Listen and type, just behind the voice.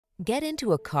Get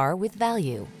into a car with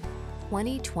value.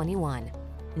 2021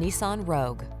 Nissan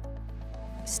Rogue.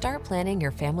 Start planning your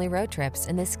family road trips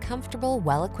in this comfortable,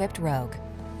 well-equipped Rogue.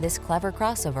 This clever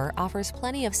crossover offers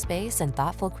plenty of space and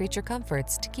thoughtful creature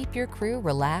comforts to keep your crew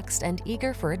relaxed and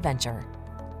eager for adventure.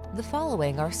 The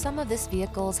following are some of this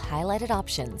vehicle's highlighted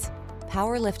options: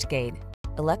 power liftgate,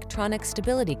 electronic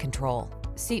stability control,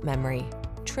 seat memory,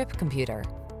 trip computer,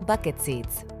 bucket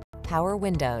seats, power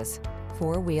windows,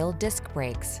 four-wheel disc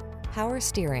brakes, power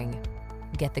steering.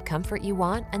 Get the comfort you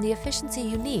want and the efficiency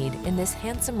you need in this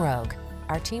handsome Rogue.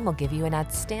 Our team will give you an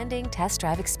outstanding test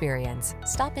drive experience.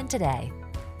 Stop in today.